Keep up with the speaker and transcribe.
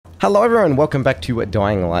Hello everyone, welcome back to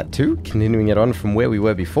Dying Light 2, continuing it on from where we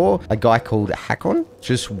were before. A guy called Hakon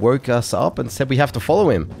just woke us up and said we have to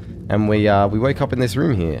follow him. And we woke up in this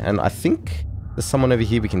room here, and I think there's someone over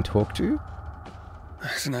here we can talk to.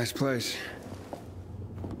 It's a nice place.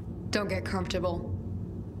 Don't get comfortable.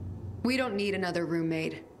 We don't need another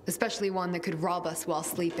roommate, especially one that could rob us while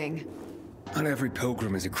sleeping. Not every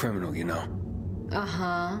pilgrim is a criminal, you know.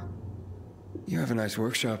 Uh-huh. You have a nice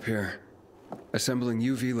workshop here. Assembling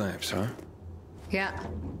UV lamps, huh? Yeah.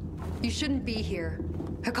 You shouldn't be here.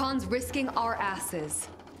 Hakon's risking our asses.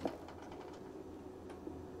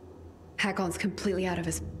 Hakon's completely out of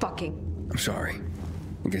his fucking... I'm sorry.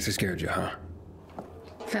 I guess I scared you, huh?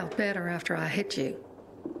 Felt better after I hit you.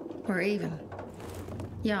 We're even.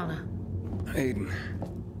 Yana. Aiden,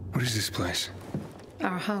 what is this place?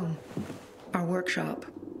 Our home. Our workshop.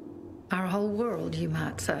 Our whole world, you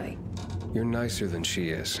might say. You're nicer than she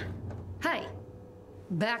is. Hey,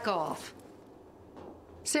 back off.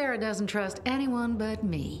 Sarah doesn't trust anyone but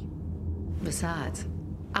me. Besides,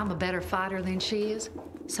 I'm a better fighter than she is,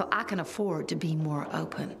 so I can afford to be more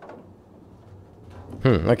open.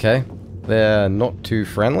 Okay. They're not too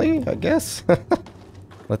friendly, I guess.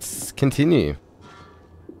 Let's continue.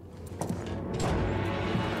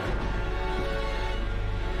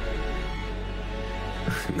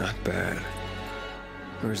 Not bad.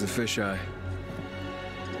 Where's the fisheye?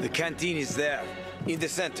 The canteen is there, in the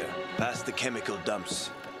center, past the chemical dumps.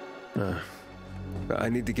 I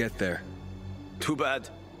need to get there. Too bad.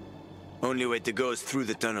 Only way to go is through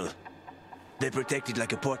the tunnel. They protect it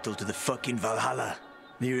like a portal to the fucking Valhalla.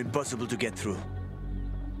 Near impossible to get through.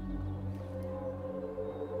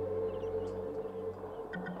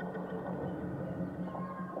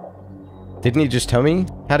 Didn't he just tell me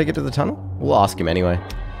how to get to the tunnel? We'll ask him anyway.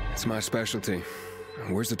 It's my specialty.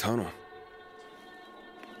 Where's the tunnel?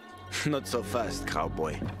 Not so fast,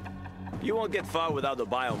 cowboy. You won't get far without a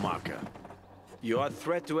biomarker. You are a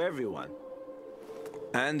threat to everyone.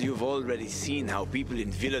 And you've already seen how people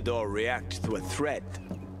in Villador react to a threat.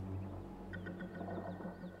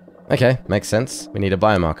 Okay, makes sense. We need a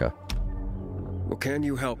biomarker. Well, can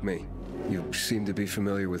you help me? You seem to be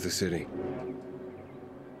familiar with the city.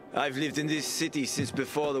 I've lived in this city since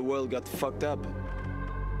before the world got fucked up.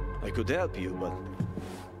 I could help you, but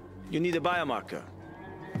you need a biomarker.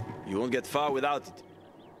 You won't get far without it.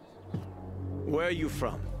 Where are you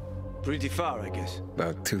from? Pretty far, I guess.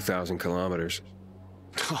 About 2,000 kilometers.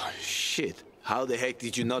 Oh, shit. How the heck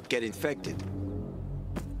did you not get infected?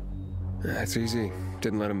 That's easy.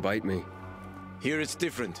 Didn't let him bite me. Here it's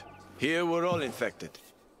different. Here we're all infected.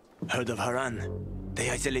 Heard of Haran? They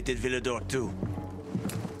isolated Villador too.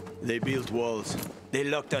 They built walls. They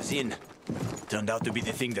locked us in. Turned out to be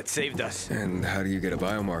the thing that saved us. And how do you get a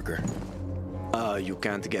biomarker? You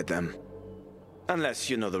can't get them. Unless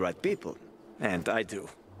you know the right people. And I do.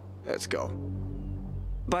 Let's go.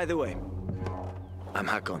 By the way, I'm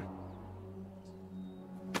Hakon.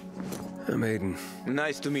 I'm Aiden.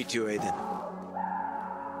 Nice to meet you, Aiden.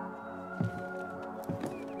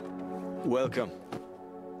 Welcome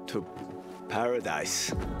to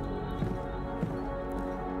paradise.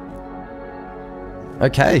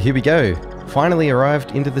 Okay, here we go. Finally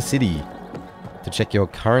arrived into the city. To check your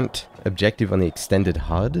current objective on the extended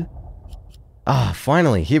HUD. Ah,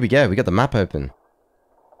 finally, here we go. We got the map open.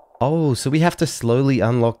 Oh, so we have to slowly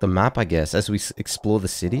unlock the map, I guess, as we explore the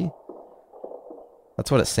city? That's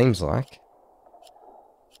what it seems like.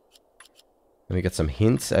 And we got some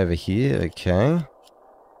hints over here, okay.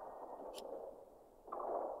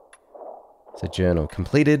 So journal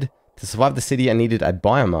completed. To survive the city, I needed a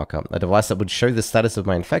biomarker, a device that would show the status of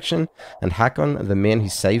my infection, and Hakon, the man who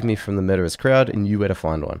saved me from the murderous crowd, knew where to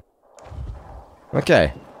find one.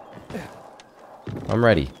 Okay. I'm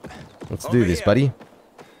ready. Let's do this, buddy.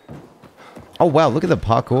 Oh wow, look at the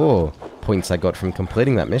parkour points I got from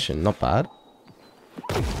completing that mission. Not bad.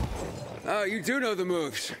 Oh, you do know the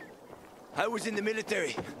moves. I was in the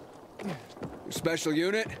military. Special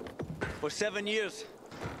unit? For 7 years.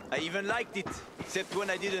 I even liked it, except when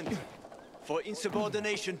I didn't. For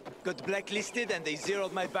insubordination, got blacklisted and they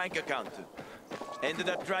zeroed my bank account. Ended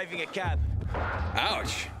up driving a cab.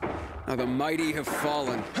 Ouch! How the mighty have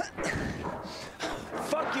fallen.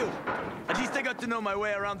 Fuck you! At least I got to know my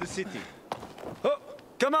way around the city. Oh,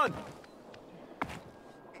 come on!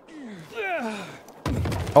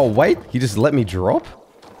 Oh wait, you just let me drop?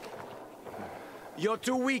 You're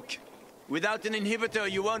too weak. Without an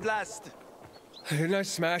inhibitor, you won't last. Didn't I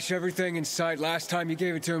smash everything in sight last time you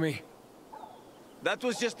gave it to me? That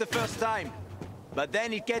was just the first time. But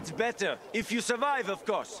then it gets better. If you survive, of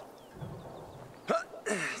course.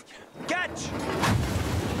 Catch!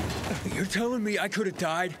 You're telling me I could have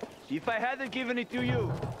died? If I hadn't given it to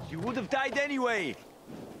you, you would have died anyway.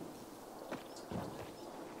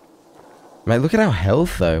 Mate, look at our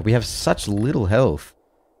health, though. We have such little health.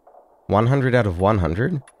 100 out of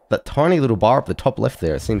 100? That tiny little bar up the top left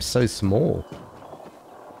there, it seems so small.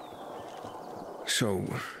 So,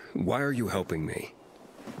 why are you helping me?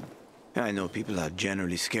 I know people are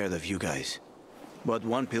generally scared of you guys, but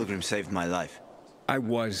one pilgrim saved my life. I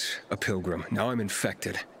was a pilgrim. Now I'm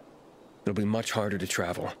infected. It'll be much harder to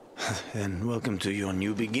travel. Then welcome to your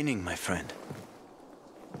new beginning, my friend.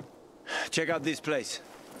 Check out this place.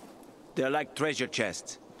 They're like treasure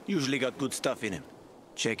chests. Usually got good stuff in them.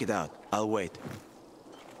 Check it out. I'll wait.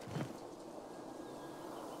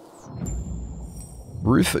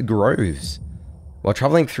 Roof Groves. While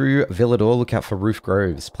traveling through Villador, look out for roof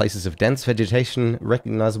groves, places of dense vegetation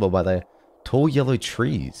recognizable by their tall yellow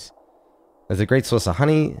trees. There's a great source of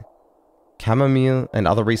honey, chamomile, and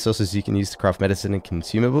other resources you can use to craft medicine and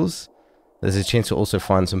consumables. There's a chance to also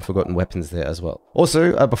find some forgotten weapons there as well.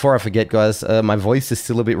 Also, before I forget, guys, my voice is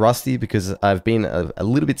still a bit rusty because I've been a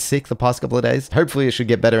little bit sick the past couple of days. Hopefully it should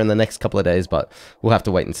get better in the next couple of days, but we'll have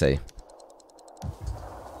to wait and see.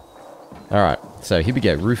 Alright, so here we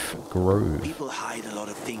go, Roof Grove. People hide a lot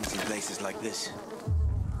of things in places like this,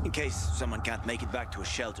 in case someone can't make it back to a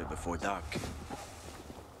shelter before dark.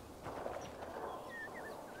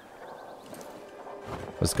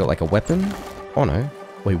 It's got like a weapon? Oh no.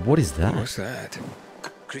 Wait, what is that? What's that?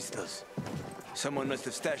 Crystals. Someone must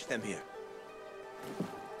have stashed them here.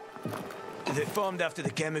 They formed after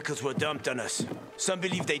the chemicals were dumped on us. Some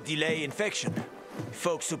believe they delay infection.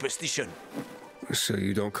 Folk superstition. So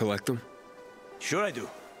you don't collect them? Sure I do.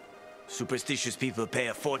 Superstitious people pay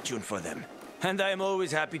a fortune for them. And I am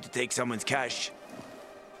always happy to take someone's cash.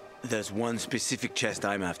 There's one specific chest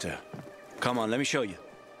I'm after. Come on, let me show you.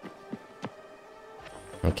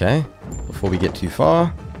 Okay, before we get too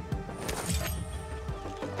far,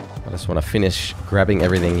 I just want to finish grabbing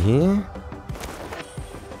everything here.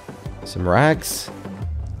 Some rags.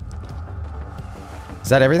 Is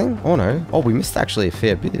that everything? Oh no. Oh, we missed actually a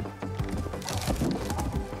fair bit.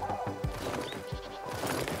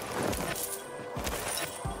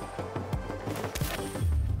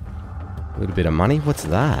 A little bit of money. What's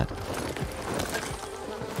that?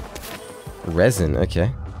 Resin.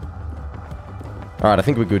 Okay. Alright, I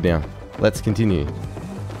think we're good now. Let's continue.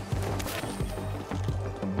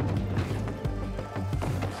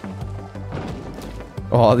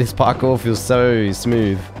 Oh, this parkour feels so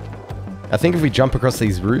smooth. I think if we jump across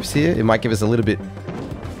these roofs here, it might give us a little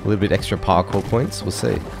bit extra parkour points. We'll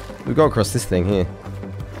see. We'll go across this thing here.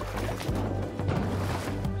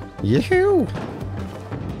 Yahoo!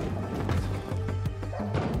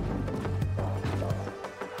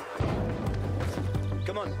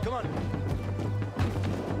 Come on, come on.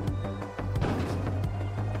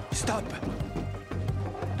 Stop.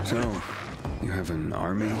 So, you have an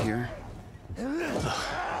army here?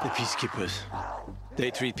 The peacekeepers.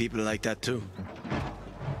 They treat people like that too.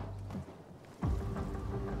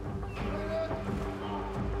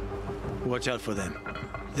 Watch out for them.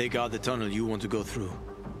 They guard the tunnel you want to go through.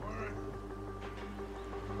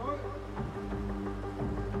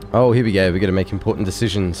 Oh, here we go. We're going to make important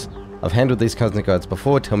decisions. I've handled these kinds of guards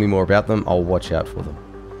before. Tell me more about them. I'll watch out for them.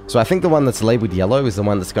 So I think the one that's labeled yellow is the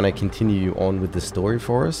one that's going to continue on with the story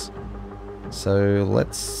for us. So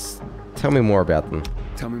let's... Tell me more about them.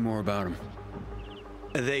 Tell me more about them.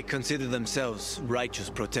 They consider themselves righteous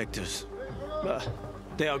protectors.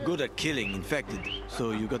 They are good at killing infected,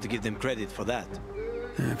 so you got to give them credit for that.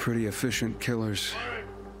 Yeah, pretty efficient killers.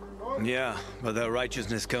 Yeah, but their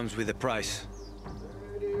righteousness comes with a price.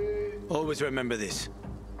 Always remember this.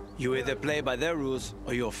 You either play by their rules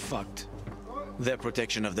or you're fucked. Their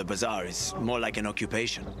protection of the bazaar is more like an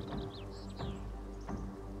occupation.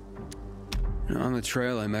 On the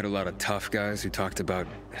trail, I met a lot of tough guys who talked about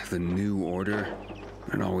the new order.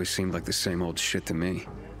 It always seemed like the same old shit to me.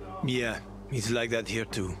 Yeah, it's like that here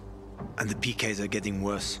too. And the PKs are getting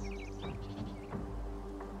worse.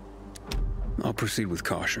 I'll proceed with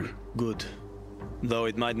caution. Good. Though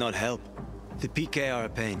it might not help. The PK are a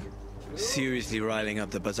pain. Seriously riling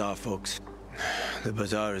up the bazaar folks. The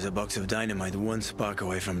bazaar is a box of dynamite one spark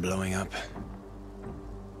away from blowing up.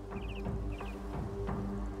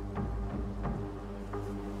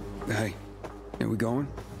 Hey, are we going?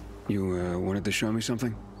 You wanted to show me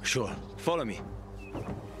something? Sure. Follow me.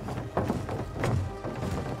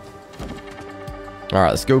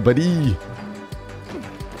 Alright, let's go, buddy.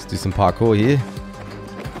 Let's do some parkour here.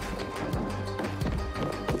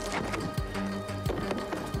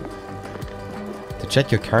 Check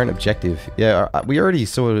your current objective. Yeah, we already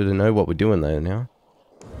sort of know what we're doing though now.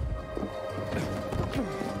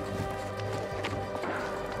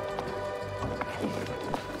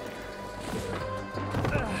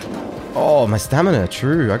 Oh, my stamina.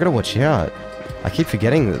 True. I gotta watch out. I keep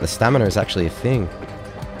forgetting that the stamina is actually a thing.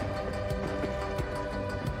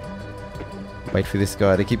 Wait for this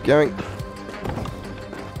guy to keep going.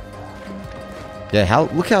 Yeah,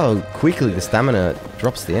 look how quickly the stamina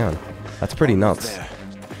drops down. That's pretty nuts. There.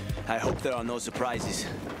 I hope there are no surprises.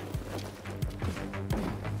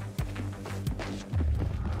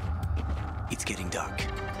 It's getting dark.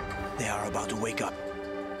 They are about to wake up.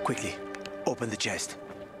 Quickly, open the chest.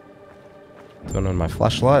 Turn on my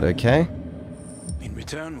flashlight, okay. In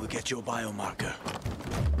return, we'll get your biomarker.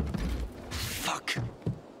 Fuck.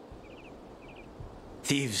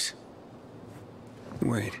 Thieves.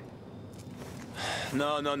 Wait.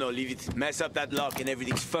 No, leave it. Mess up that lock and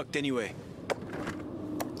everything's fucked anyway.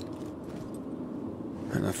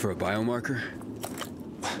 Enough for a biomarker?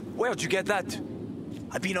 Where'd you get that?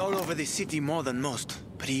 I've been all over this city more than most,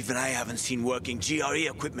 but even I haven't seen working GRE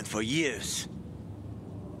equipment for years.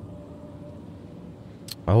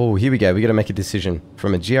 Oh, here we go. We gotta make a decision.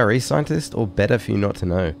 From a GRE scientist, or better for you not to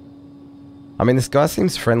know? I mean, this guy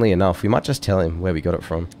seems friendly enough. We might just tell him where we got it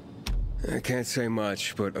from. I can't say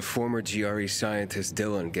much, but a former GRE scientist,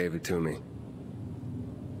 Dylan, gave it to me.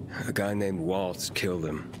 A guy named Waltz killed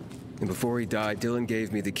him. And before he died, Dylan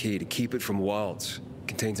gave me the key to keep it from Waltz. It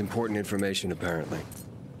contains important information, apparently.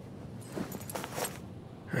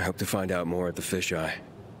 I hope to find out more at the fisheye.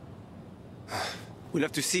 We'll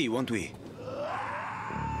have to see, won't we?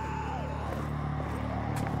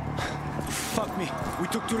 Fuck me. We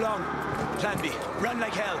took too long. Plan B. Run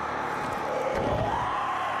like hell.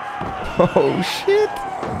 Oh, shit!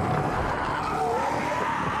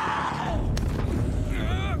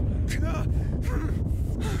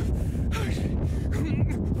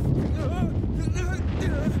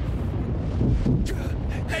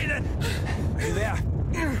 Aiden! Are you there?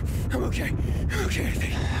 I'm okay. I'm okay, I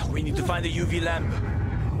think. We need to find the UV lamp.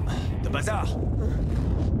 The bazaar.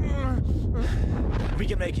 We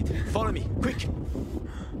can make it. Follow me, quick.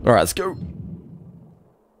 Alright, let's go.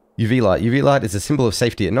 UV light. UV light is a symbol of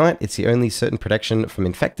safety at night. It's the only certain protection from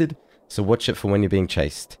infected, so watch it for when you're being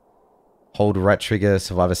chased. Hold right trigger,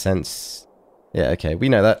 survivor sense. Yeah, okay, we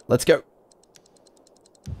know that. Let's go.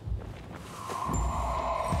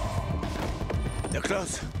 They're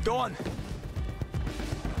close. Go on.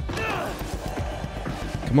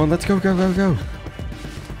 Come on, let's go, go, go, go.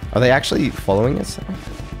 Are they actually following us?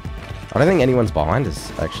 I don't think anyone's behind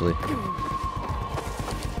us, actually.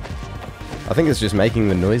 I think it's just making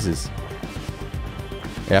the noises.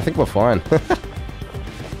 Yeah, I think we're fine. Over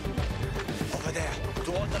there,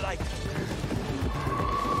 toward the light.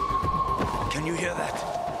 Can you hear that?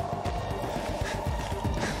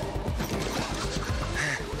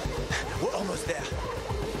 We're almost there.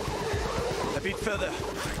 A bit further.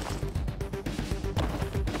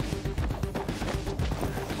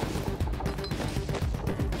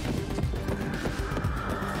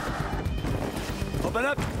 Open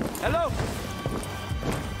up! Hello!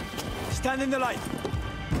 Stand in the light.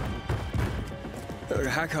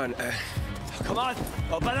 Hakon, Come on!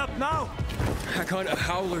 Open up now! Hakon, a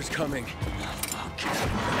howler's coming.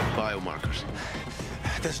 Biomarkers.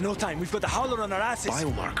 There's no time. We've got the howler on our asses.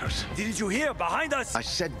 Biomarkers. Didn't you hear? Behind us! I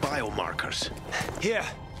said biomarkers. Here.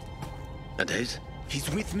 And his? He's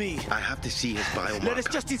with me. I have to see his biomarker. Let us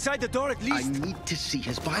just inside the door at I least. need to see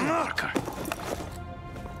his biomarker.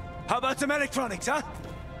 How about some electronics, huh?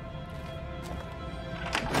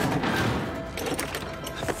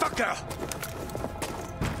 Fucker!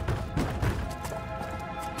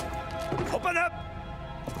 Open up!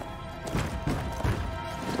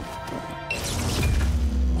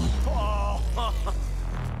 Oh.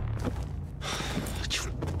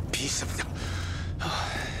 You piece of...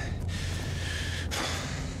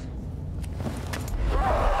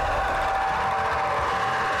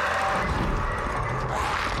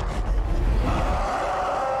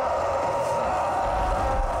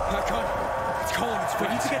 We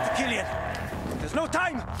need to get to Killian. There's no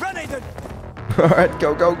time. Run, Aiden. Alright,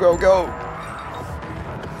 go, go, go, go.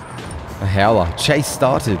 A howler. Chase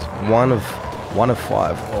started. One of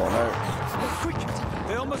 5. Oh no. Quick!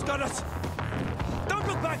 They almost got us. Don't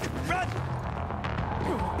look back. Run!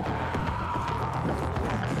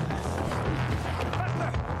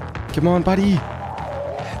 Come on, buddy.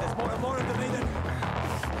 There's more and more of them, Aiden.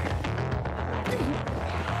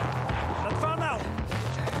 Not far now.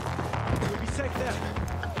 We'll be safe there.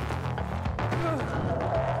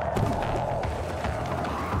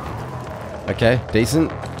 Okay,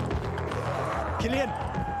 decent. Killian,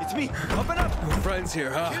 it's me. Open up. We're friends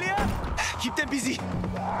here, huh? Killian, keep them busy.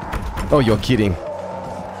 Oh, you're kidding.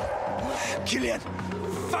 Killian,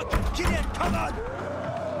 fuck, Killian, come on.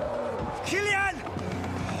 Killian,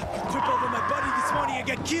 trip over my body this morning and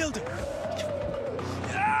get killed.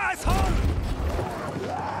 Asshole!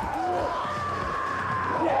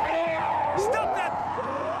 Stop that!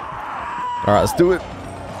 All right, let's do it.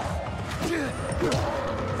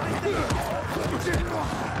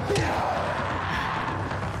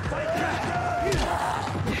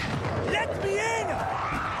 Let me in!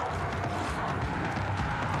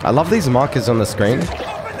 I love these markers on the screen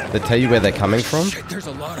that tell you where they're coming from. Shit, there's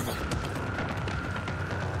a lot of them.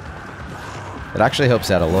 It actually helps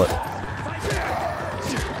out a lot.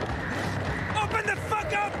 Open the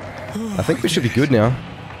fuck up! I think we should be good now.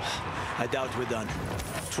 I doubt we're done.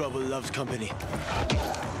 Trouble loves company.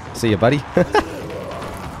 See you, buddy.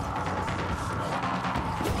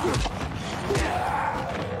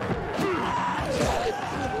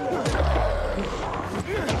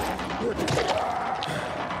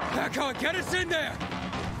 Hakon, get us in there!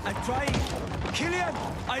 I'm trying. Killian,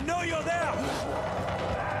 I know you're there!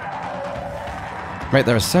 Mate,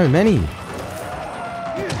 there are so many.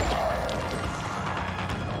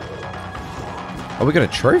 Oh, we got a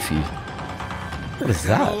trophy. What is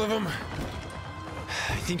that? All of them?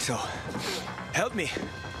 I think so. Help me.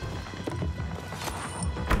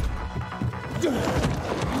 We're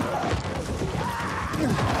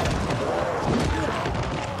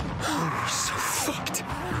so fucked.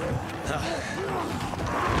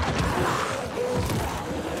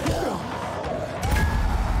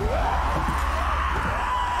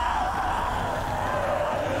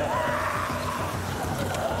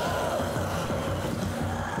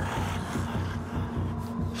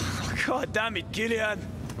 God damn it, Killian.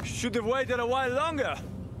 Should have waited a while longer.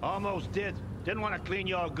 Almost did. Didn't want to clean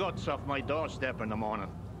your guts off my doorstep in the morning.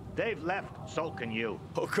 They've left, so can you.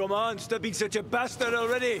 Oh, come on. Stop being such a bastard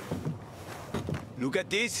already. Look at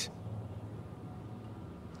this.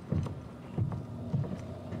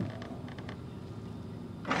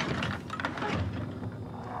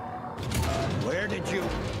 Where did you...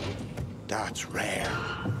 That's rare.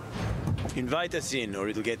 Invite us in, or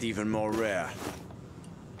it'll get even more rare.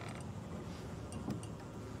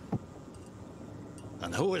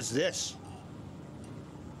 And who is this?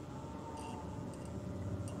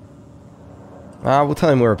 We'll tell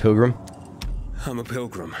him we're a pilgrim. I'm a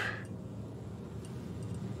pilgrim.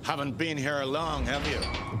 Haven't been here long, have you?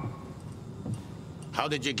 How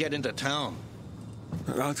did you get into town?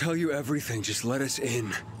 I'll tell you everything, just let us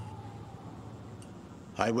in.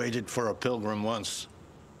 I waited for a pilgrim once.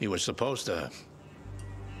 He was supposed to...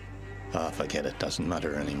 Ah, forget it. Doesn't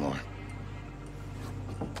matter anymore.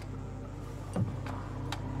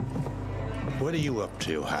 What are you up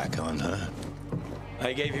to, Hakon, huh?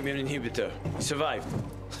 I gave him an inhibitor. He survived.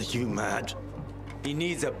 Are you mad? He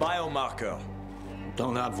needs a biomarker.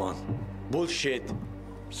 Don't have one. Bullshit.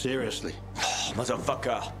 Seriously.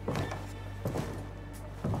 Motherfucker.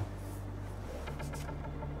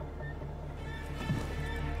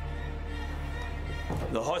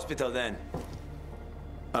 The hospital, then.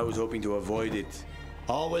 I was hoping to avoid it.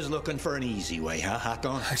 Always looking for an easy way, huh,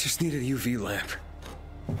 Hakon? I just need a UV lamp.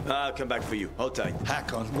 I'll come back for you. Hold tight.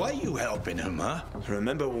 Hakon, why you helping him, huh?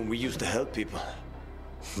 Remember when we used to help people?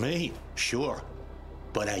 Me? Sure.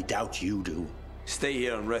 But I doubt you do. Stay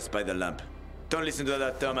here and rest by the lamp. Don't listen to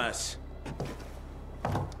that dumbass.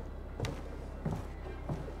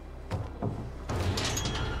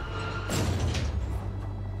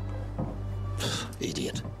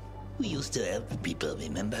 Idiot. We used to help people,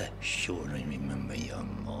 remember? Sure, I remember, you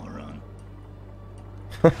moron.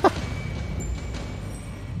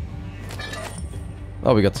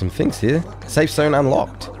 Oh, we got some things here. Safe zone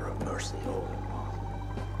unlocked.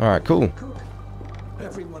 Alright, cool.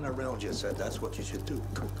 Everyone around you said that's what you should do.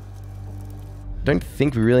 Cook. Don't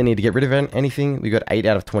think we really need to get rid of anything. We got 8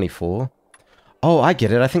 out of 24. Oh, I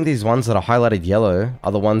get it. I think these ones that are highlighted yellow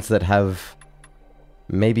are the ones that have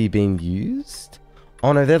maybe been used?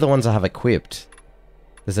 Oh no, they're the ones I have equipped.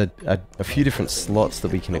 There's a few different slots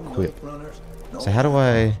that we can equip. So how do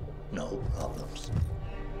I... No problems.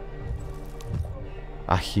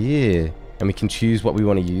 Ah, here. And we can choose what we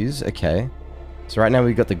want to use. Okay. So right now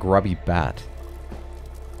we've got the grubby bat.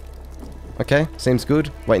 Okay, seems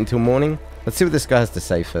good. Wait until morning. Let's see what this guy has to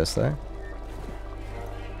say first, though.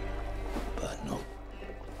 But no.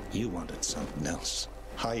 You wanted something else.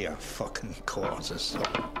 Higher fucking causes.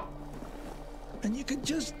 And you could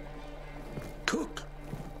just... cook.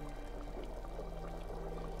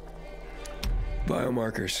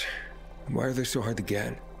 Biomarkers. Why are they so hard to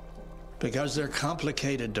get? Because they're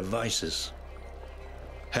complicated devices.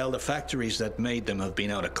 Hell, the factories that made them have been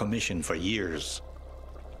out of commission for years.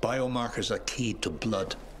 Biomarkers are keyed to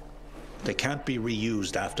blood. They can't be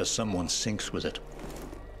reused after someone sinks with it.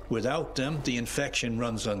 Without them, the infection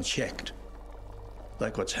runs unchecked.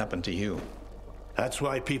 Like what's happened to you. That's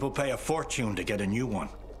why people pay a fortune to get a new one.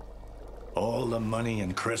 All the money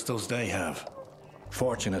and crystals they have.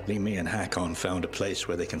 Fortunately, me and Hakon found a place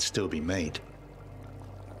where they can still be made.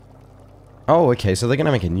 Oh, okay, so they're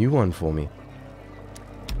gonna make a new one for me.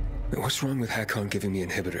 What's wrong with Hakon giving me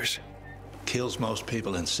inhibitors? Kills most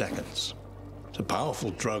people in seconds. It's a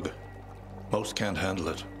powerful drug. Most can't handle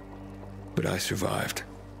it. But I survived.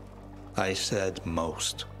 I said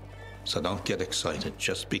most. So don't get excited,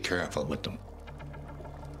 just be careful with them.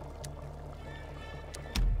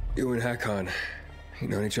 You and Hakon, you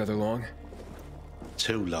known each other long?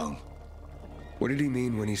 Too long. What did he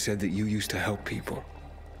mean when he said that you used to help people?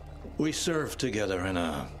 We served together in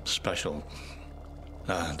a special...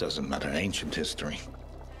 doesn't matter, ancient history.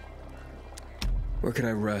 Where can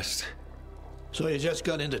I rest? So you just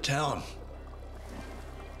got into town.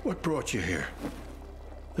 What brought you here?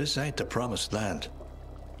 This ain't the promised land.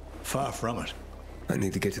 Far from it. I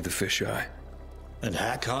need to get to the fisheye. And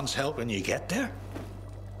Hakon's helping you get there?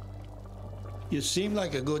 You seem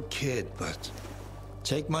like a good kid, but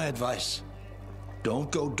take my advice. Don't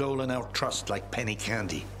go doling out trust like penny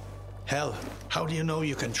candy. Hell, how do you know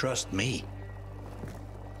you can trust me?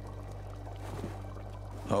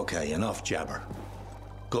 Okay, enough jabber.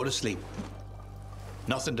 Go to sleep.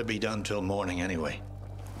 Nothing to be done till morning anyway.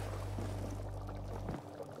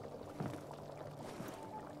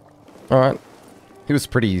 Alright. He was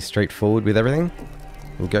pretty straightforward with everything.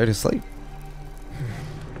 We'll go to sleep.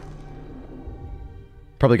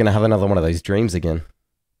 Probably gonna have another one of those dreams again.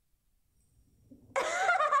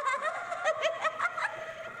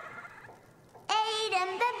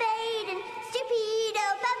 Aiden, babaden, stupido,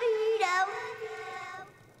 babudo.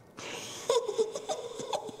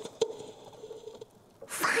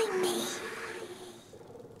 Find me.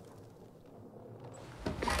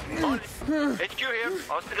 HQ here.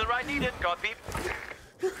 Hospital right needed. Copy.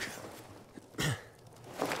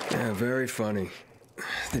 Yeah, very funny.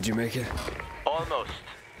 Did you make it? Almost.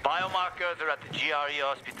 Biomarkers are at the GRE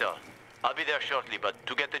hospital. I'll be there shortly, but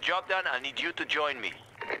to get the job done, I need you to join me.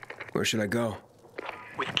 Where should I go?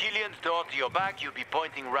 With Killian's door to your back, you'll be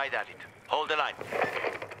pointing right at it. Hold the line.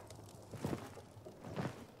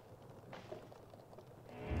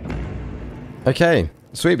 Okay,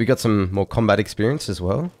 sweet, we got some more combat experience as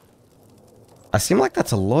well. I seem like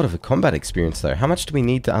that's a lot of a combat experience though. How much do we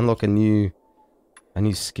need to unlock a new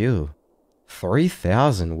skill?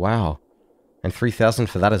 3,000, wow. And 3,000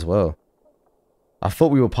 for that as well. I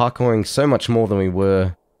thought we were parkouring so much more than we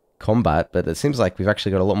were combat, but it seems like we've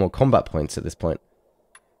actually got a lot more combat points at this point.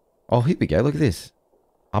 Oh, here we go, look at this.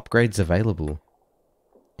 Upgrades available.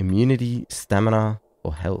 Immunity, stamina,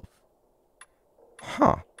 or health.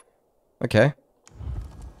 Huh. Okay.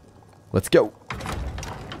 Let's go.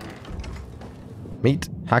 Meet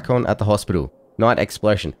Hakon at the hospital. Night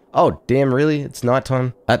exploration. Oh, damn, really? It's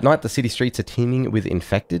nighttime. At night, the city streets are teeming with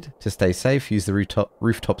infected. To stay safe, use the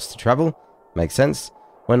rooftops to travel. Makes sense.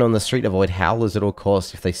 When on the street, avoid howlers at all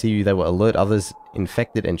costs. If they see you, they will alert others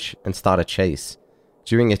infected and start a chase.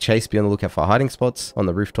 During a chase, be on the lookout for hiding spots on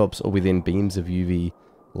the rooftops or within beams of UV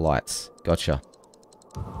lights. Gotcha.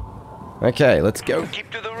 Okay, let's go. Keep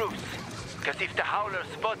to the roofs, because if the howlers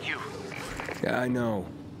spot you... Yeah, I know.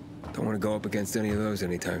 Don't want to go up against any of those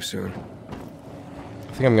anytime soon.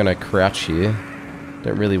 I think I'm gonna crouch here.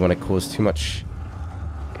 Don't really want to cause too much.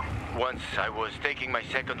 Once I was taking my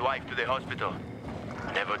second wife to the hospital.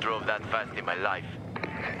 Never drove that fast in my life.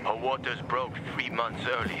 Her waters broke 3 months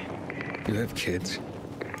early. You have kids?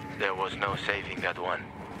 There was no saving that one.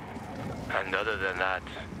 And other than that,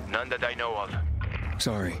 none that I know of.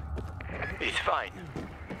 Sorry. It's fine.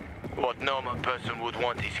 What normal person would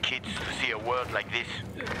want his kids to see a world like this?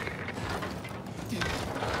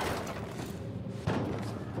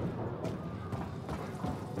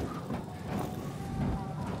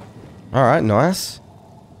 Alright, nice.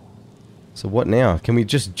 So what now? Can we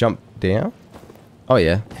just jump down? Oh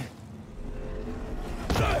yeah.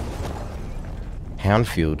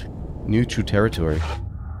 Houndfield. Neutral territory.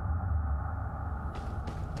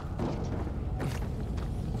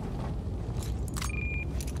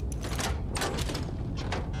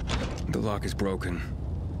 The lock is broken.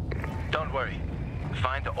 Don't worry.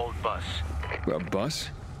 Find the old bus. A bus?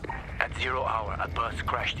 At 0 hour, a bus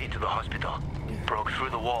crashed into the hospital. Broke through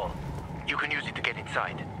the wall. You can use it to get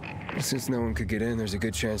inside. Since no one could get in, there's a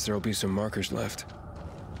good chance there'll be some markers left.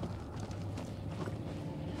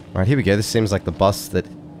 Alright, here we go. This seems like the bus that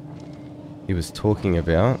he was talking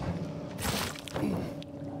about.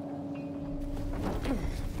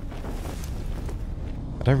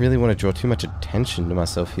 I don't really want to draw too much attention to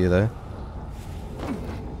myself here, though.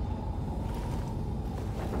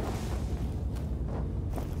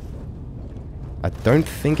 don't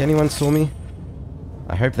think anyone saw me.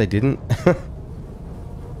 I hope they didn't.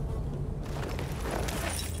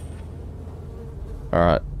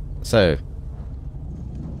 Alright, so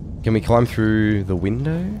can we climb through the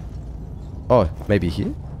window? Oh, maybe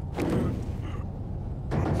here?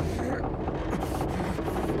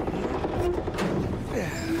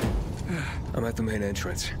 I'm at the main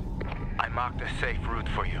entrance. I marked a safe route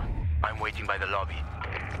for you. I'm waiting by the lobby.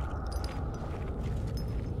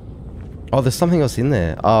 Oh, there's something else in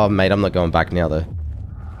there. Oh, mate, I'm not going back now, though.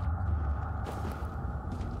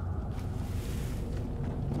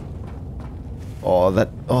 Oh,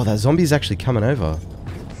 that zombie's actually coming over.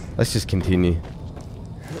 Let's just continue.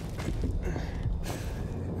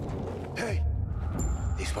 Hey,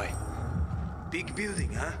 this way. Big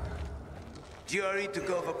building, huh? GRE took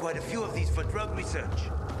over quite a few of these for drug research.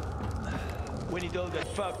 When it all got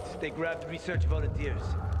fucked, they grabbed research volunteers.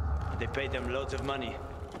 They paid them loads of money.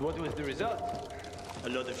 What was the result? A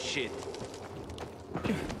lot of shit.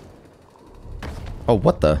 Oh,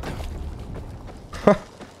 what the?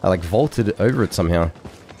 I like vaulted over it somehow.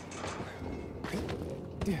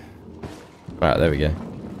 Alright, there we go.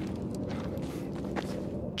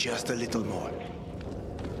 Just a little more.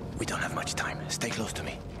 We don't have much time. Stay close to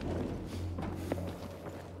me.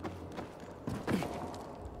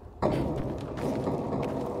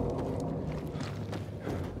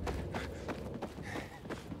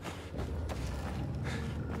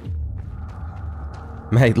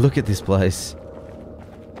 Mate, look at this place.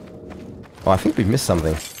 Oh, I think we missed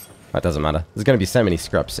something. That doesn't matter. There's going to be so many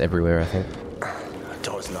scraps everywhere, I think.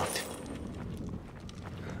 Door's locked.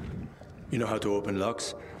 You know how to open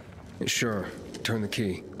locks? Sure. Turn the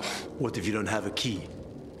key. What if you don't have a key?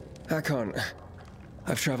 Hakon,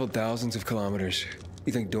 I've traveled thousands of kilometers.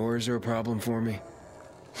 You think doors are a problem for me?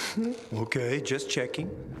 Okay, just checking.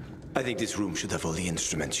 I think this room should have all the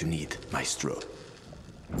instruments you need, Maestro.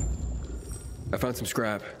 I found some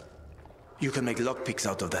scrap. You can make lockpicks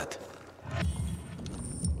out of that.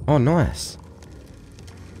 Oh, nice.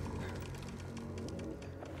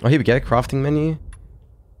 Oh, here we go. Crafting menu.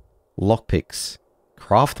 Lockpicks.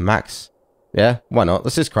 Craft max. Yeah, why not?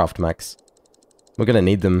 Let's just craft max. We're going to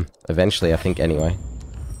need them eventually, I think, anyway.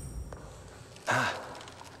 Ah,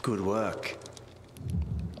 good work.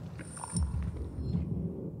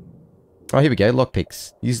 Oh, here we go.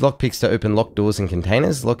 Lockpicks. Use lockpicks to open locked doors and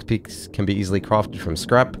containers. Lockpicks can be easily crafted from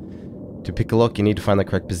scrap. To pick a lock, you need to find the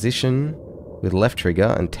correct position with left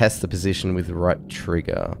trigger and test the position with right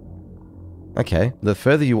trigger. Okay. The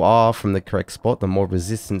further you are from the correct spot, the more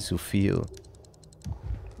resistance you'll feel.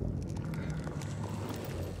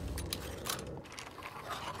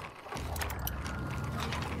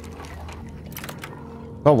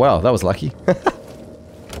 Oh, wow. That was lucky.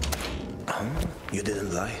 You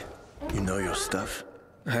didn't lie. You know your stuff.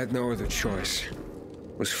 I had no other choice.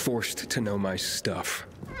 Was forced to know my stuff.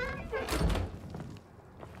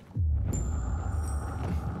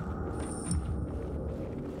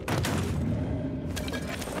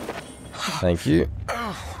 Thank you.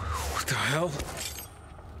 Oh, what the hell?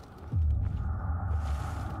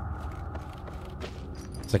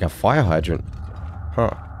 It's like a fire hydrant. Huh.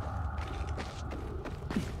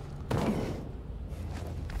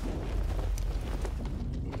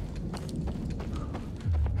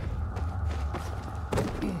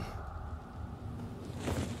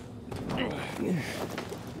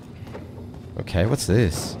 Okay, what's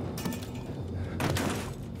this?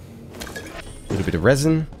 A little bit of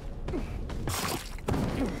resin.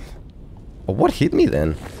 Oh, what hit me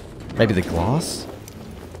then? Maybe the glass?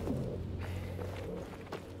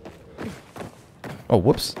 Oh,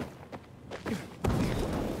 whoops.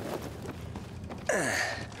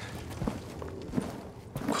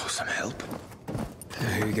 Call some help.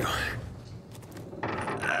 Here you go.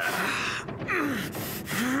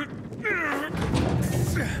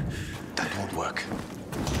 That won't work.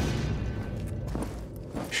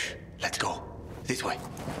 Shh, let's go. This way.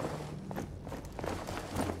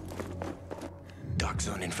 Dark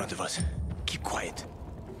zone in front of us. Keep quiet.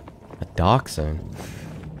 A dark zone.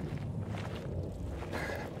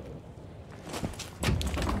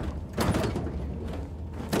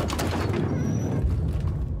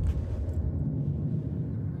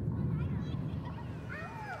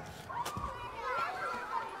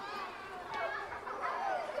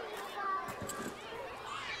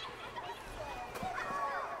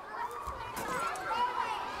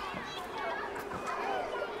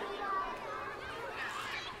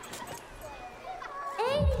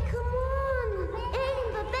 Aiden, come on! Aiden,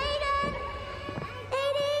 Babeta!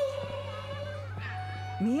 Aiden!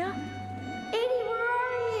 Mia? Aiden, where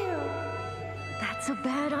are you? That's a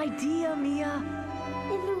bad idea, Mia.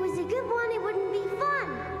 If it was a good one, it wouldn't be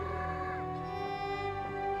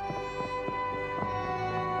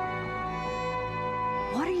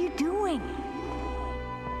What are you doing?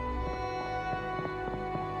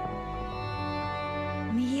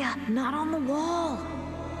 Mia, not on the wall.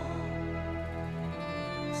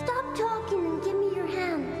 Stop talking and give me your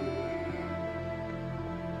hand.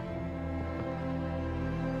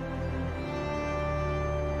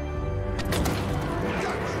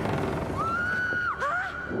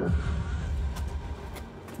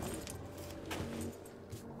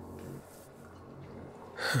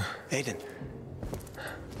 Aiden.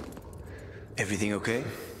 Everything okay?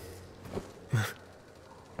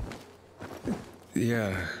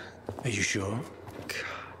 Yeah. Are you sure?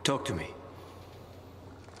 Talk to me.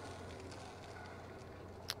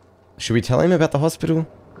 Should we tell him about the hospital?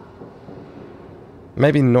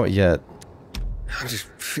 Maybe not yet. I'm just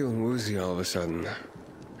feeling woozy all of a sudden.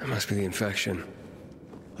 That must be the infection.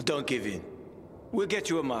 Don't give in. We'll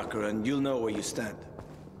get you a marker and you'll know where you stand.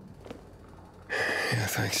 Yeah,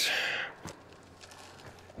 thanks.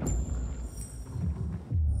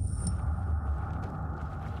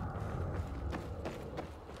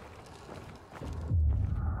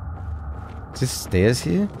 Is this stairs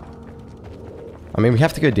here? I mean, we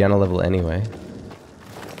have to go down a level anyway.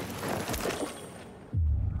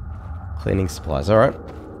 Cleaning supplies, alright.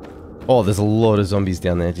 Oh, there's a lot of zombies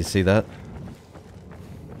down there. Do you see that?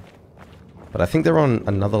 But I think they're on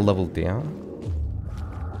another level down.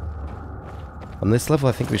 On this level,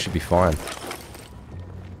 I think we should be fine.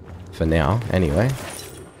 For now, anyway.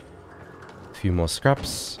 A few more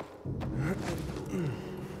scraps.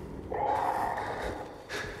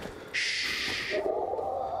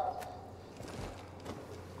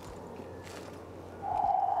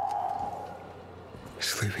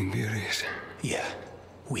 Sleeping Beauties. Yeah,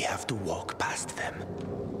 we have to walk past them.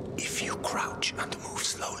 If you crouch and move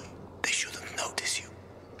slowly, they shouldn't notice you.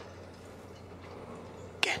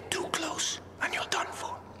 Get too close and you're done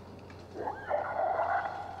for.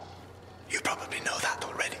 You probably know that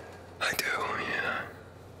already. I do, yeah.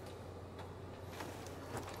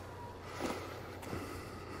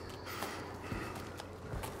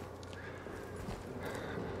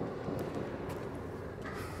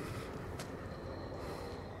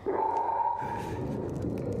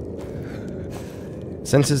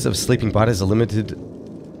 Senses of sleeping biters are limited.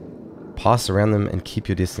 Pass around them and keep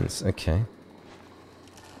your distance. Okay.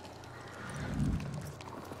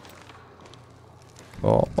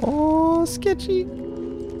 Oh, sketchy.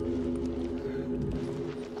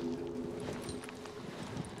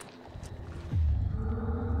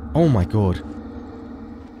 Oh my god.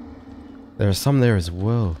 There are some there as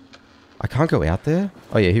well. I can't go out there?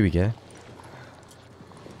 Oh yeah, here we go.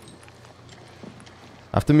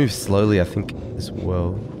 I have to move slowly, I think, as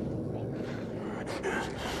well.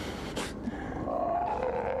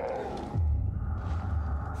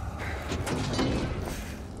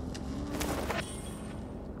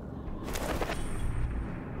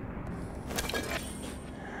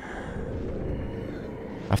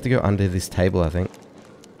 I have to go under this table, I think.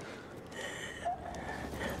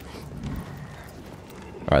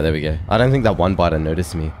 Alright, there we go. I don't think that one biter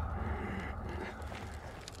noticed me.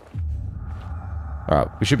 Alright,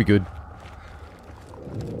 we should be good.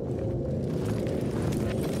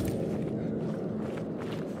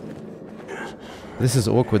 This is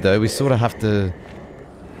awkward though, we sort of have to...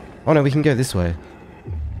 Oh no, we can go this way.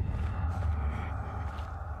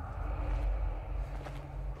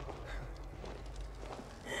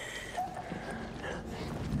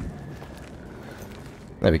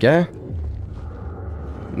 There we go.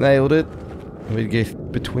 Nailed it. We go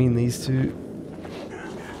between these two.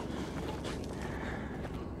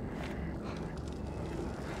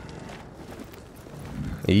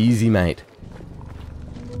 Easy, mate.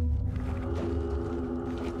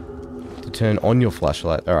 To turn on your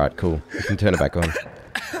flashlight. Alright, cool. You can turn it back on.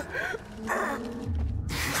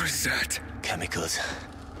 What is that? Chemicals.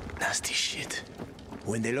 Nasty shit.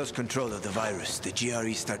 When they lost control of the virus, the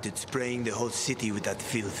GRE started spraying the whole city with that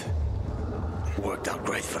filth. Worked out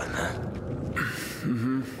great for them, huh?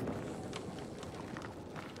 Mm-hmm.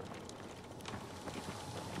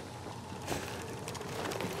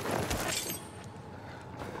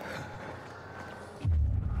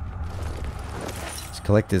 Let's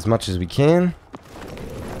collect as much as we can.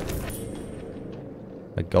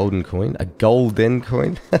 A golden coin. A golden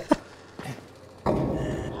coin.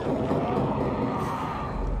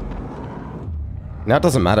 Now it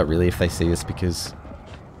doesn't matter really if they see us because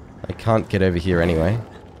I can't get over here anyway.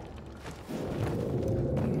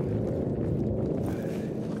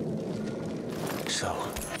 So,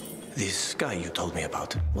 this guy you told me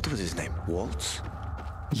about, what was his name? Waltz?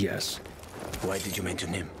 Yes. Why did you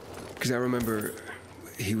mention him? Because I remember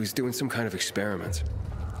he was doing some kind of experiment.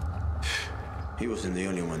 He wasn't the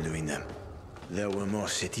only one doing them. There were more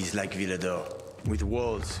cities like Villador, with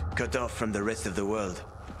walls cut off from the rest of the world.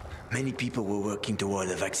 Many people were working toward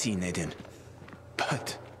a vaccine, Aiden.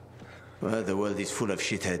 But, well, the world is full of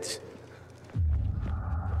shitheads.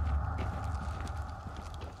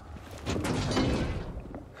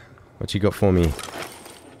 What you got for me?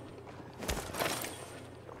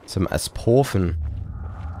 Some asporphin.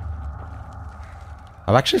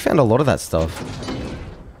 I've actually found a lot of that stuff.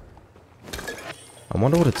 I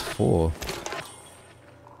wonder what it's for.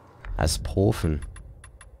 Asporphin.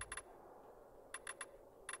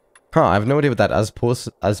 Huh, I have no idea what that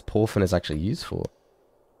asporphin is actually used for.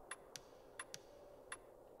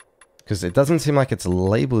 Because it doesn't seem like it's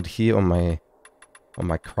labeled here on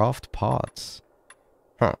my craft parts.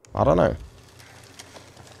 Huh, I don't know.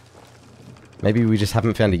 Maybe we just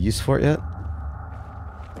haven't found a use for it yet?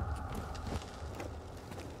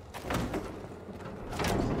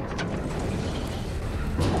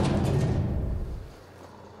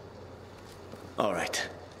 All right.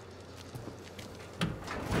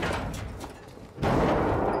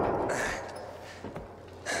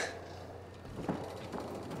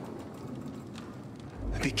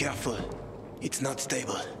 Be careful. It's not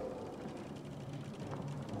stable.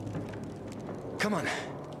 Come on.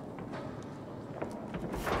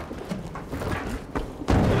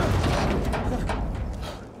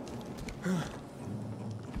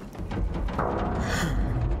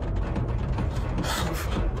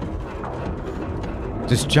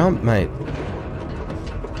 Just jump, mate.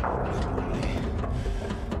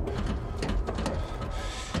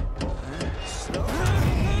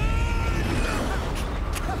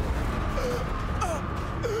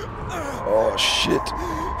 Oh, shit.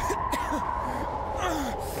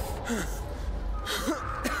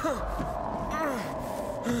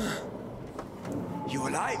 You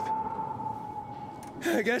alive?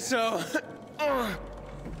 I guess so.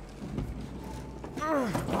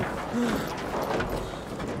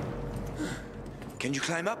 Can you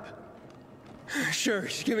climb up? Sure,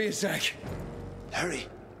 just give me a sec. Hurry.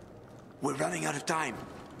 We're running out of time.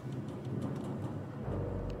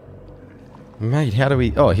 Mate, how do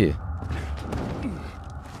we... Oh, here.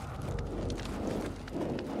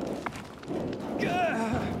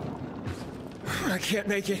 I can't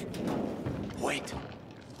make it. Wait.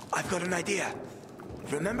 I've got an idea.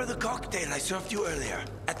 Remember the cocktail I served you earlier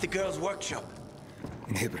at the girls' workshop?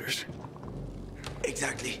 Inhibitors.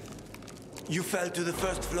 Exactly. You fell to the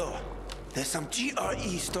first floor. There's some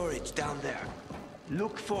GRE storage down there.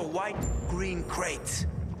 Look for white-green crates.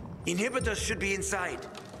 Inhibitors should be inside.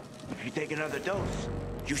 If you take another dose,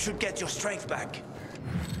 you should get your strength back.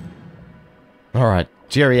 Alright,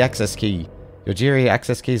 GRE access key. Your GRE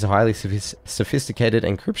access key is a highly sophisticated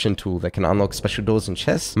encryption tool that can unlock special doors and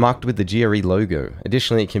chests marked with the GRE logo.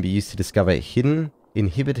 Additionally, it can be used to discover hidden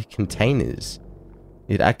inhibitor containers.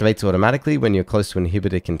 It activates automatically when you're close to an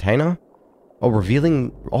inhibitor container, or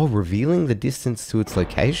revealing the distance to its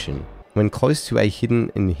location. When close to a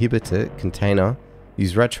hidden inhibitor container,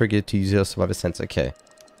 use red trigger to use your survivor sense. Okay.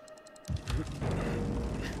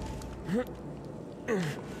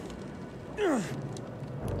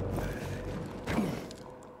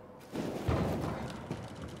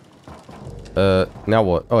 Now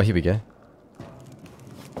what? Oh, here we go.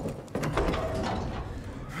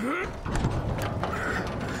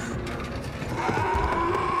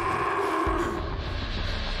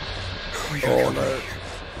 Oh no.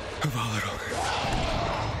 Volatile.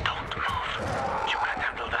 Don't move. You can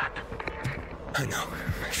handle that. I know.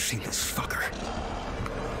 I've seen this fucker.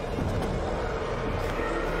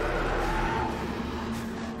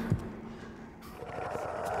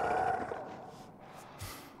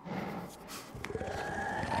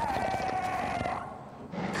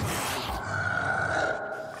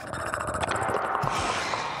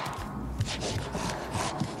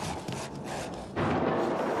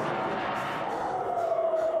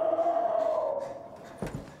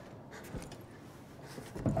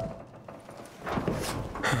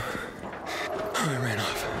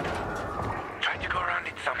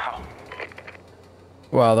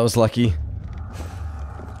 Wow, that was lucky.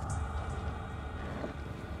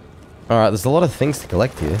 Alright, there's a lot of things to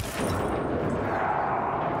collect here.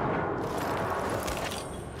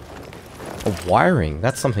 Oh, wiring,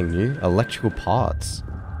 that's something new. Electrical parts.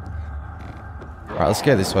 Alright, let's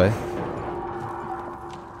go this way.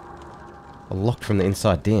 Locked from the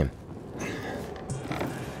inside, damn.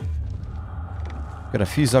 Got a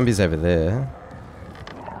few zombies over there.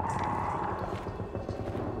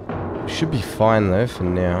 Should be fine though for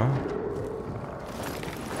now.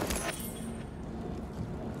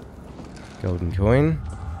 Golden coin.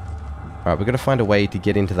 Alright, we're gonna find a way to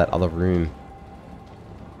get into that other room.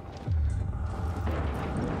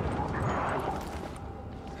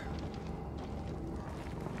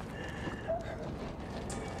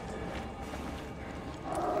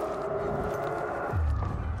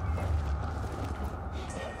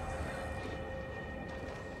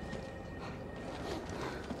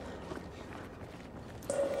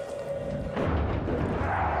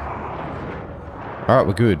 Alright,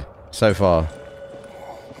 we're good. So far.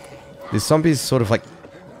 This zombie's sort of like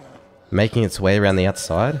making its way around the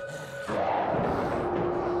outside.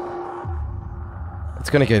 It's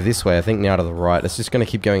going to go this way, I think, now to the right. It's just going to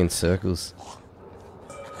keep going in circles.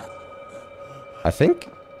 I think?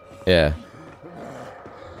 Yeah.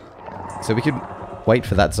 So we could wait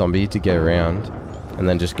for that zombie to go around and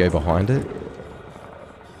then just go behind it.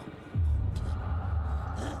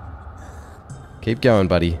 Keep going,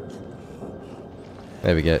 buddy.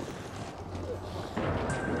 There we go.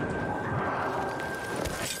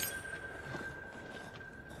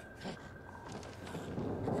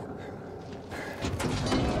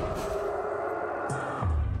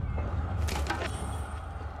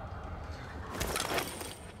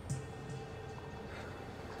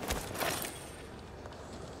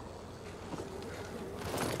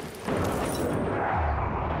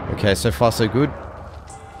 Okay, so far so good.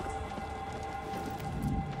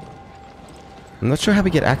 I'm not sure how we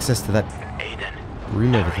get access to that Aiden,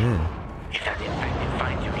 room over there. if that infected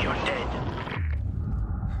finds you, you're dead.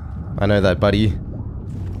 I know that, buddy.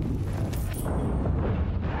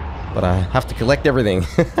 But I have to collect everything.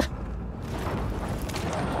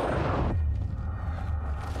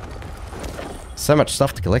 So much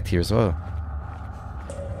stuff to collect here as well.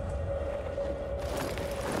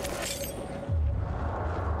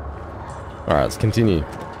 Alright, let's continue.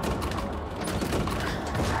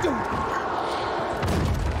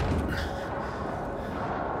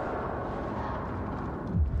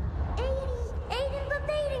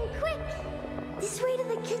 Aiden, quick! This way to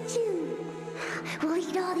the kitchen. We'll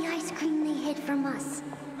eat all the ice cream they hid from us.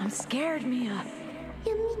 I'm scared, Mia.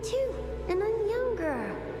 Yeah, me too. And I'm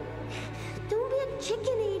younger. Don't be a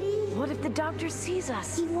chicken, Aiden. What if the doctor sees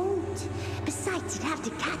us? He won't. Besides, he'd have to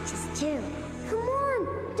catch us too. Come on,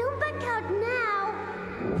 don't back out now.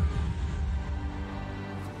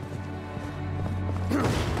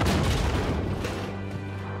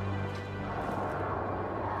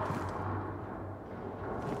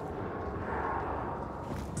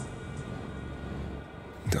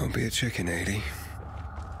 Don't be a chicken, Aiden.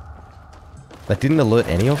 That didn't alert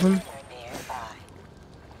any of them?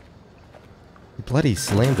 He bloody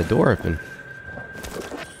slammed the door open.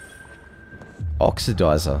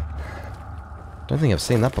 Oxidizer. Don't think I've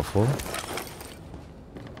seen that before.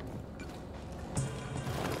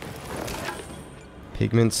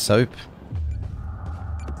 Pigment, soap.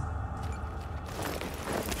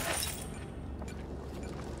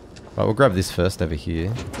 Right, we'll grab this first over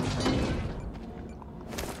here.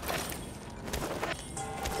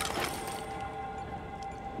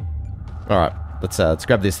 Alright, let's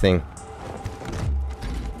grab this thing.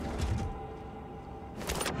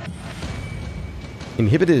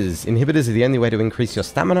 Inhibitors. Inhibitors are the only way to increase your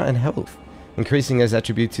stamina and health. Increasing those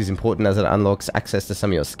attributes is important as it unlocks access to some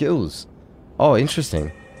of your skills. Oh,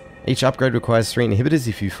 interesting. Each upgrade requires 3 inhibitors.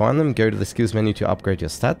 If you find them, go to the skills menu to upgrade your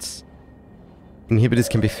stats. Inhibitors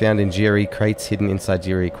can be found in GRE crates hidden inside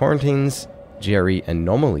GRE quarantines, GRE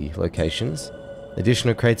anomaly locations.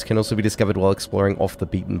 Additional crates can also be discovered while exploring off the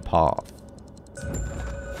beaten path.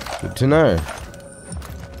 Good to know.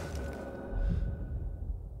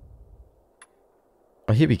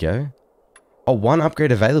 Oh, here we go. Oh, 1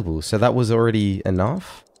 upgrade available, so that was already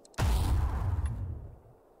enough?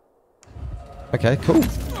 Okay, cool.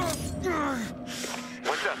 What's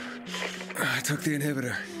up? I took the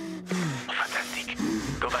inhibitor. Fantastic.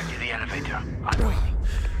 Go back to the elevator. I'm waiting.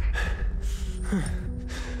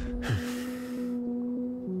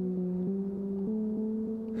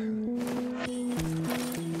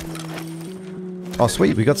 Oh,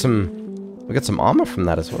 sweet, we got some armor from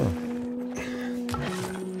that as well.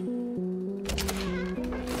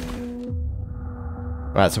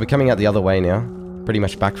 Alright, so we're coming out the other way now. Pretty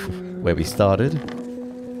much back from where we started.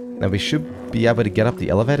 Now we should be able to get up the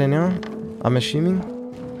elevator now, I'm assuming.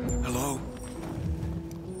 Hello?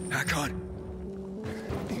 Hakon?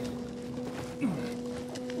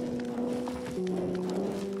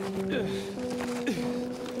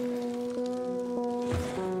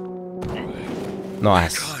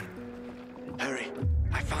 Nice. Hakon. Hurry.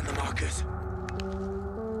 I found the markers.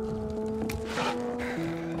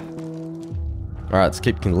 Alright, let's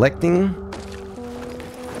keep collecting.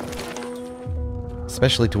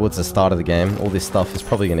 Especially towards the start of the game. All this stuff is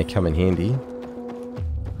probably going to come in handy.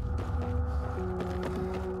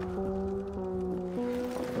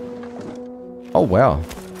 Oh, wow.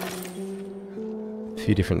 A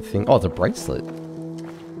few different things. Oh, the bracelet.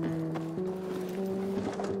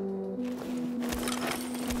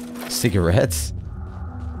 Cigarettes.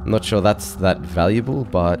 I'm not sure that's that valuable,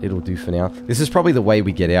 but it'll do for now. This is probably the way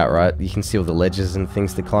we get out, right? You can see all the ledges and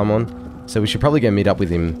things to climb on. So we should probably go meet up with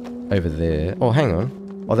him over there. Oh, hang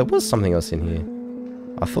on. Oh, there was something else in here.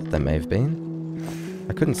 I thought there may have been.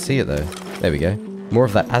 I couldn't see it though. There we go. More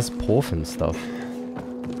of that asporphin stuff.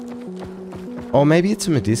 Oh, maybe it's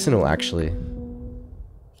a medicinal actually.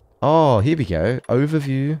 Oh, here we go.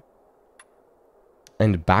 Overview.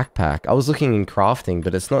 And backpack. I was looking in crafting,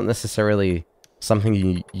 but it's not necessarily something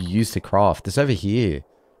you use to craft. It's over here.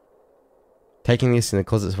 Taking this in the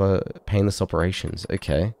closet for painless operations.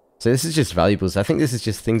 Okay. So this is just valuables. I think this is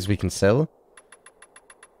just things we can sell.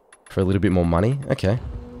 For a little bit more money. Okay.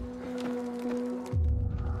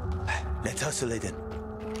 Let's hustle, Aiden.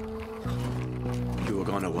 You were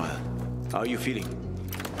gone a while. How are you feeling?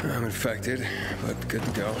 I'm infected, but good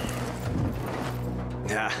to go.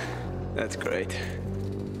 Yeah, that's great.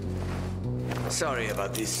 Sorry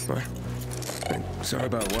about this. What? Sorry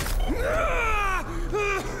about what?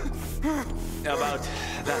 About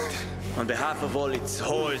that. On behalf of all its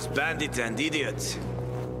whores, bandits, and idiots,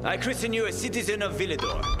 I christen you a citizen of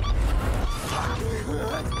Villador.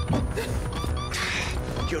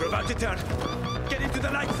 You're about to turn. Get into the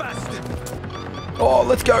light fast. Oh,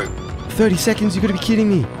 let's go. 30 seconds, you gotta be kidding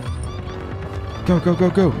me. Go, go, go,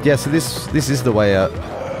 go. Yeah, so this is the way out.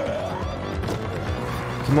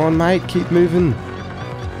 Come on, mate, keep moving.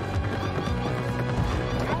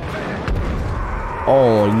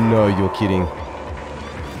 Oh, no, you're kidding.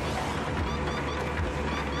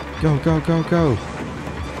 Go, go, go, go.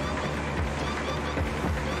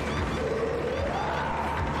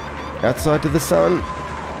 Outside to the sun.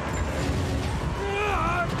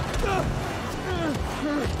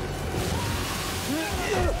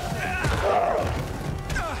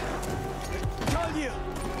 Told you,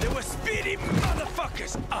 they were speedy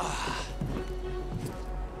motherfuckers. Ah.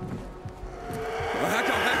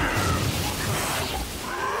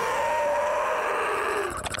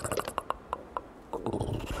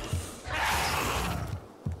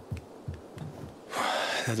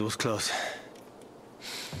 That was close.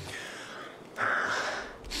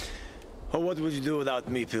 Oh, what would you do without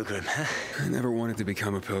me, Pilgrim? I never wanted to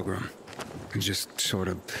become a pilgrim. I just sort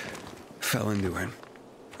of fell into it.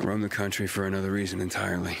 Roamed the country for another reason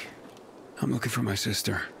entirely. I'm looking for my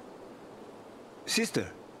sister. Sister?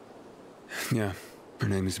 Yeah, her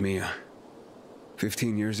name is Mia.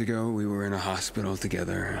 15 years ago, we were in a hospital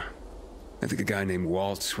together. I think a guy named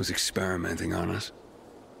Waltz was experimenting on us.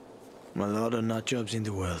 A lot of nut jobs in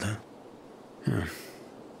the world, huh? Yeah.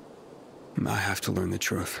 I have to learn the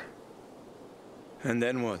truth. And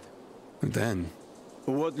then what? And then?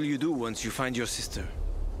 What will you do once you find your sister?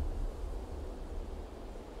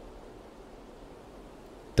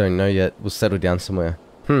 Don't know yet. We'll settle down somewhere.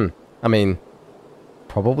 I mean,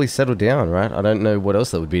 probably settle down, right? I don't know what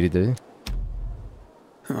else that would be to do.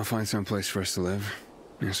 I'll find some place for us to live.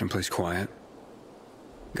 Someplace quiet.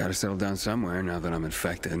 Gotta settle down somewhere now that I'm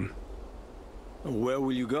infected. Where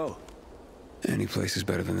will you go? Any place is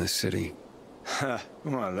better than this city.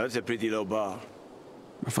 Well, that's a pretty low bar.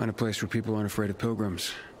 I'll find a place where people aren't afraid of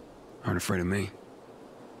pilgrims. Aren't afraid of me.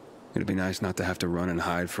 It'd be nice not to have to run and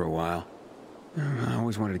hide for a while. I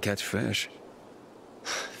always wanted to catch fish.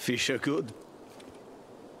 Fish are good.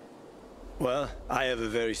 Well, I have a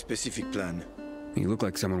very specific plan. You look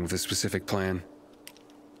like someone with a specific plan.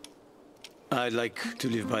 I'd like to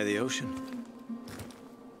live by the ocean.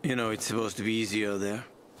 You know, it's supposed to be easier there.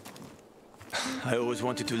 I always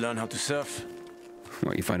wanted to learn how to surf.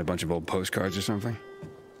 What, you find a bunch of old postcards or something?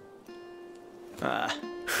 Ah,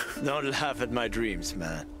 don't laugh at my dreams,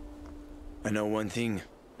 man. I know one thing.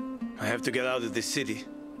 I have to get out of this city.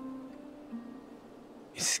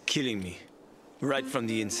 It's killing me, right from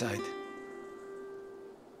the inside.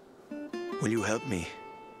 Will you help me?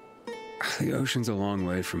 The ocean's a long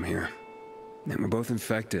way from here. And we're both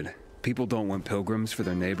infected. People don't want pilgrims for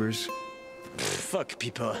their neighbors. Fuck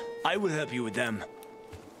people. I will help you with them.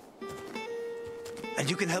 And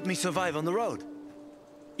you can help me survive on the road.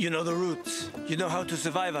 You know the routes. You know how to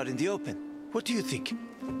survive out in the open. What do you think?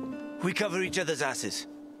 We cover each other's asses.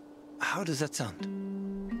 How does that sound?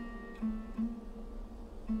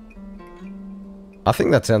 I think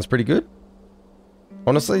that sounds pretty good.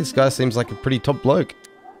 Honestly, this guy seems like a pretty top bloke.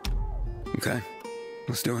 Okay,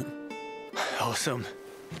 let's do it. Awesome.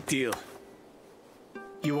 Deal.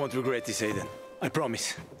 You won't regret this, Aiden. I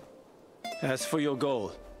promise. As for your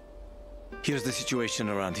goal, here's the situation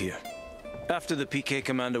around here. After the PK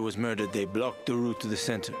commander was murdered, they blocked the route to the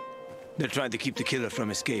center. They're trying to keep the killer from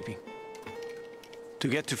escaping. To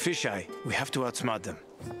get to Fisheye, we have to outsmart them.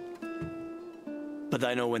 But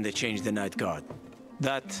I know when they change the night guard.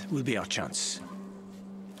 That will be our chance.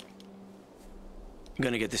 I'm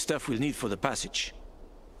gonna get the stuff we'll need for the passage.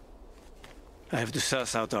 I have to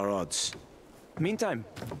suss out our odds. Meantime,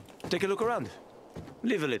 take a look around.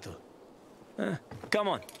 Live a little. Come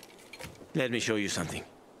on. Let me show you something.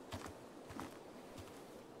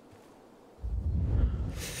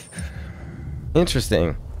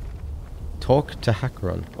 Interesting. Talk to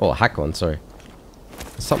Hakon. Oh, Hakon, sorry.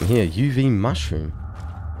 There's something here. UV mushroom.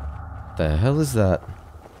 The hell is that?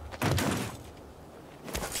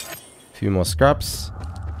 A few more scraps.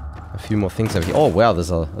 A few more things over here. Oh wow, there's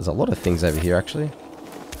a lot of things over here actually.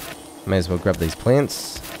 May as well grab these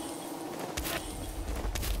plants.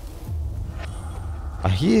 I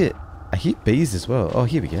hear bees as well. Oh,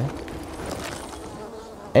 here we go.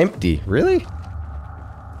 Empty, really?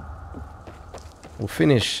 We'll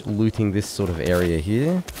finish looting this sort of area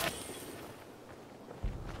here.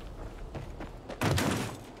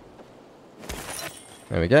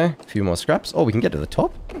 There we go. A few more scraps. Oh, we can get to the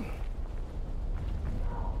top.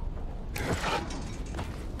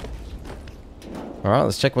 Alright,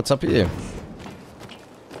 let's check what's up here.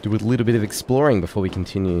 Do a little bit of exploring before we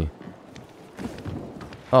continue.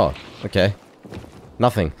 Oh, okay.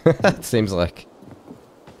 Nothing. It seems like.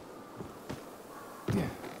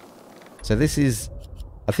 So this is...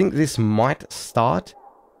 I think this might start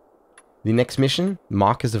the next mission.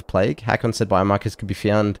 Markers of Plague. Hakon said biomarkers could be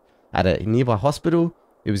found at a nearby hospital.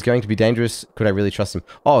 It was going to be dangerous. Could I really trust him?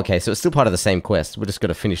 Oh, okay. So it's still part of the same quest. We're just got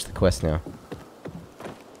to finish the quest now.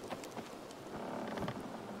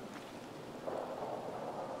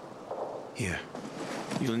 Here.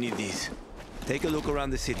 You'll need these. Take a look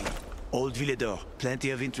around the city. Old Villedor.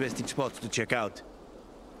 Plenty of interesting spots to check out.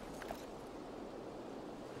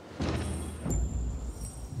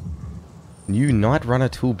 New Night Runner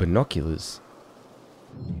tool binoculars.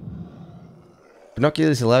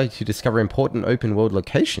 Binoculars allow you to discover important open world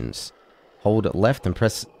locations. Hold left and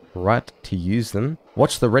press right to use them.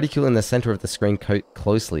 Watch the reticule in the center of the screen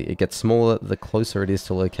closely. It gets smaller the closer it is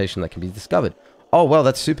to a location that can be discovered. Oh well,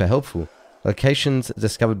 that's super helpful. Locations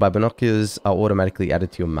discovered by binoculars are automatically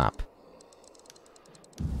added to your map.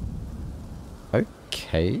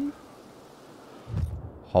 Okay.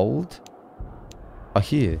 Hold. Oh,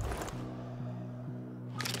 here.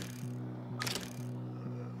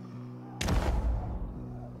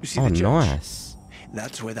 You see oh, the church? Nice.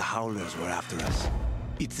 That's where the Howlers were after us.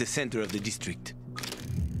 It's the center of the district.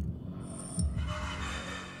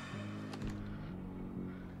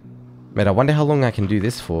 Mate, I wonder how long I can do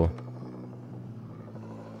this for.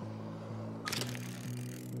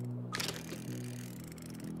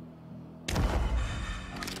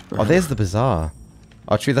 Oh, there's the bazaar.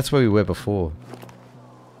 Oh, true, that's where we were before.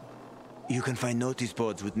 You can find notice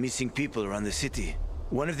boards with missing people around the city.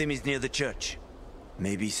 One of them is near the church.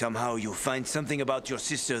 Maybe somehow you'll find something about your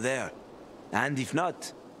sister there. And if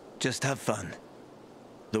not, just have fun.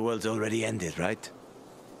 The world's already ended, right?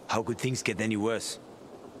 How could things get any worse?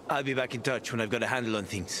 I'll be back in touch when I've got a handle on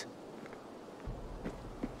things.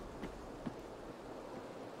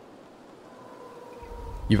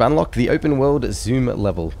 You've unlocked the open world zoom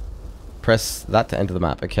level. Press that to enter the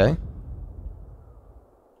map, okay?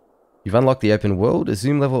 You've unlocked the open world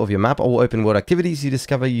zoom level of your map. All open world activities you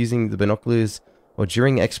discover using the binoculars or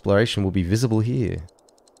during exploration will be visible here.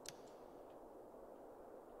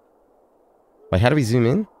 Wait, how do we zoom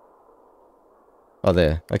in? Oh,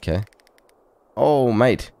 there. Okay. Oh,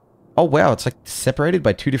 mate. Oh, wow. It's like separated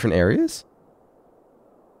by two different areas?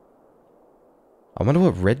 I wonder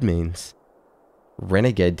what red means.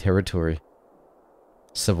 Renegade territory.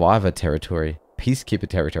 Survivor territory. Peacekeeper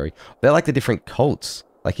territory. They're like the different cults.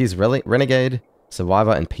 Like here's Renegade,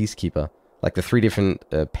 Survivor, and Peacekeeper. Like the three different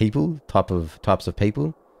types of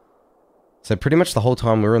people. So pretty much the whole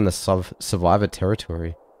time we're in the Survivor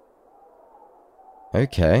territory.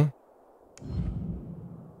 Okay.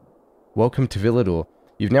 Welcome to Villedor.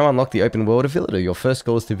 You've now unlocked the open world of Villedor. Your first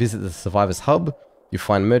goal is to visit the Survivor's hub. You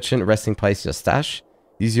find merchant, resting place, your stash.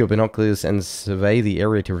 Use your binoculars and survey the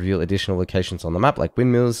area to reveal additional locations on the map, like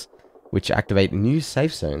windmills, which activate new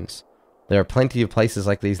safe zones. There are plenty of places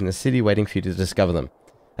like these in the city waiting for you to discover them.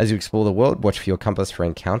 As you explore the world, watch for your compass for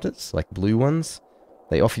encounters, like blue ones.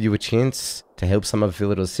 They offer you a chance to help some of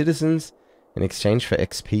Villedor's citizens in exchange for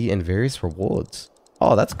XP and various rewards.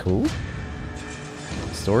 Oh, that's cool.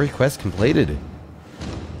 Story quest completed.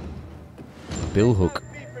 Bill hook.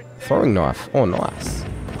 Throwing knife. Oh, nice.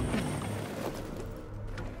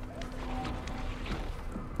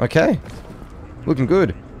 Okay. Looking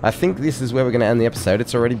good. I think this is where we're going to end the episode.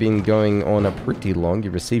 It's already been going on a pretty long. You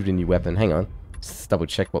received a new weapon. Hang on. Let's double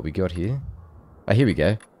check what we got here. Oh, here we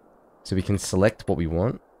go. So we can select what we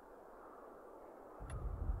want.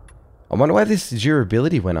 I wonder why this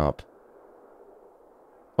durability went up.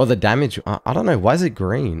 Or the damage. I don't know. Why is it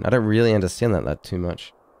green? I don't really understand that too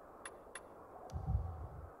much.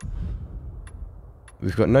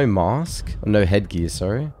 We've got no mask. No headgear,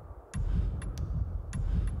 sorry.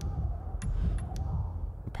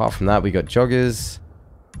 Apart from that, we got joggers.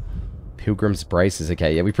 Pilgrim's braces.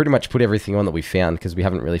 Okay, yeah, we pretty much put everything on that we found because we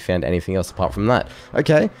haven't really found anything else apart from that.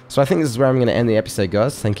 Okay, so I think this is where I'm going to end the episode,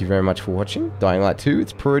 guys. Thank you very much for watching. Dying Light 2,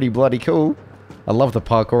 it's pretty bloody cool. I love the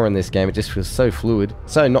parkour in this game. It just feels so fluid.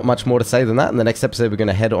 So, not much more to say than that. In the next episode, we're going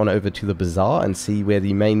to head on over to the bazaar and see where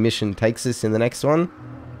the main mission takes us in the next one.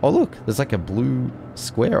 Oh, look, there's like a blue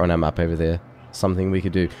square on our map over there. Something we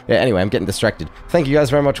could do. Yeah, anyway, I'm getting distracted. Thank you guys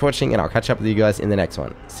very much for watching, and I'll catch up with you guys in the next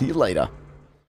one. See you later.